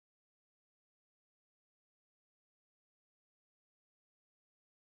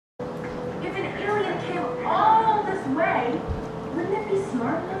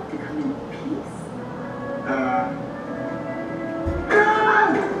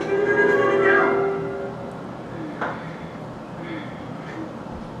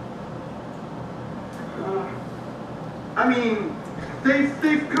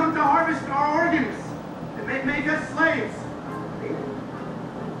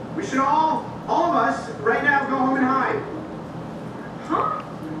We should all of us, right now, go home and hide. Huh?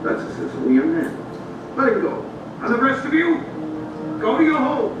 That's a sensible young man. Let him go. And the rest of you, go to your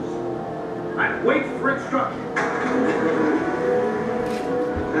homes and wait for instructions.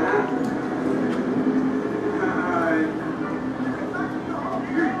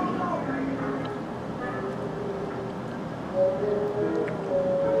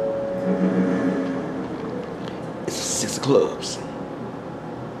 It's 6 of clubs.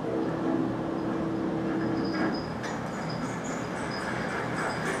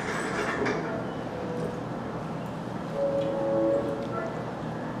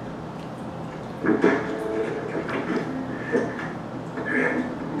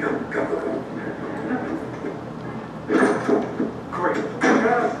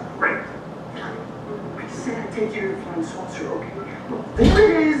 Great. I said take your flying saucer, okay? Well,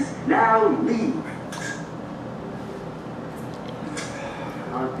 there it is. Now leave.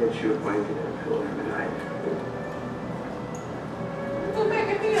 I'll get you a blanket and a pillow for the night. Go back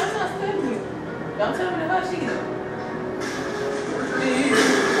at me. I'm not studying you. Don't tell me about she either.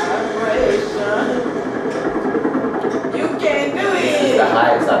 You can't do it. This is the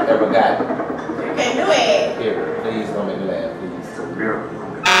highest I've ever gotten. You can't do it. Here, please don't make me laugh, please. It's a miracle.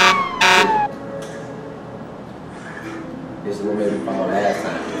 This is what made me fall last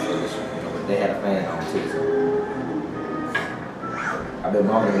time. So this, but they had a fan on too. So I've been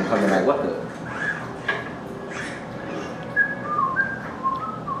moaning and coming like, what the?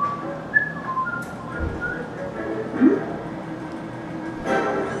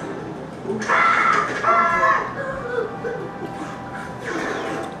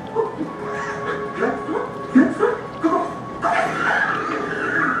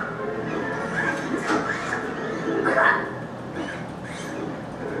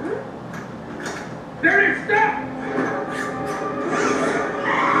 There is stop!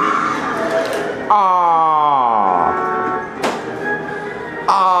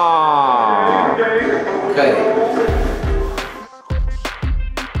 Okay.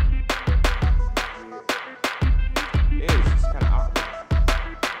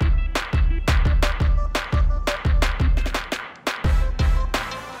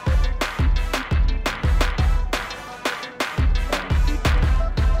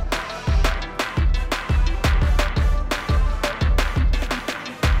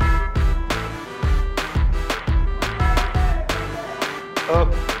 Up.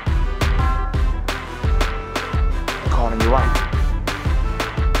 Calling you right.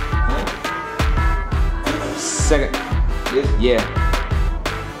 Second. Yes. Yeah.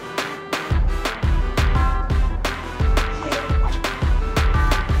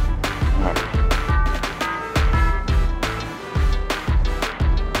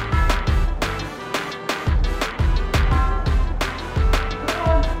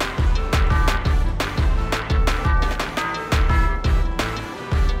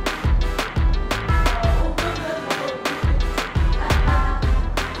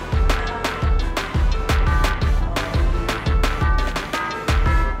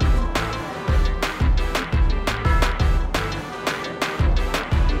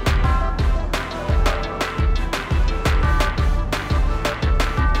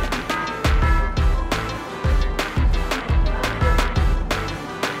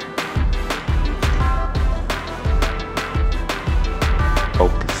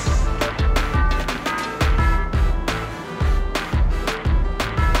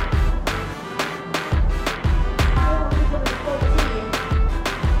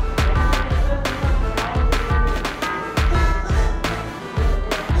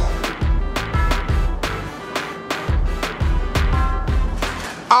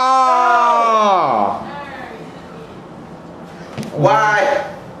 Why?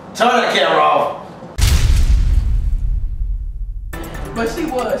 Turn the camera off. But she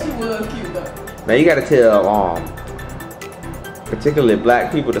was cute though. Now you gotta tell particularly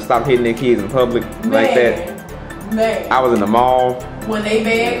black people to stop hitting their kids in public like that. Man. I was in the mall. When they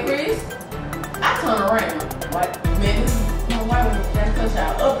bad Chris, I turn around. Like, man, this is my wife that touch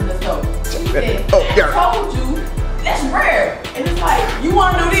out up in the stove. She said, I told you, that's rare. And it's like, you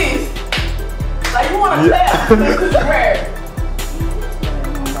wanna do this? Like, you wanna clap, this is rare.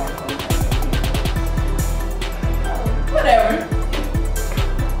 Whatever.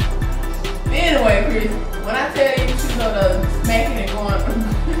 Anyway, Chris, when I tell you she's gonna smacking and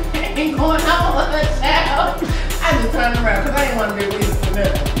going out on the child, I just turned around because I didn't want to be with you for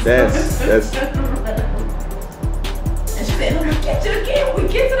nothing. That's. And she said, "No, we get you again when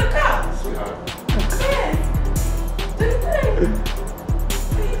we get to the car." Sweetheart. Yeah. Do you think? Do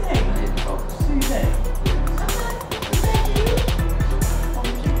you think? Do you think? Okay. Thank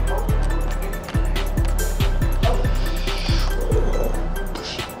you.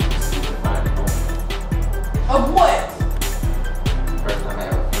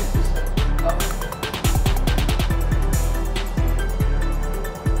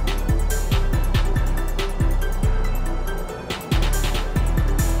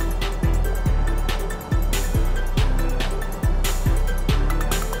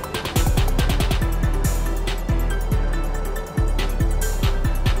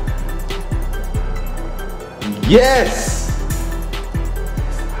 Yes!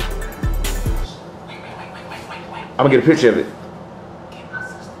 I'm gonna get a picture of it.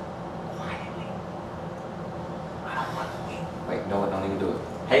 Wait, no, don't even do it.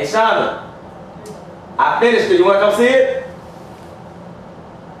 Hey, Shonda. I finished it. You wanna come see it?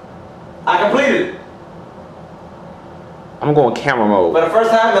 I completed it. I'm going camera mode. For the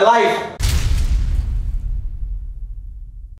first time in life,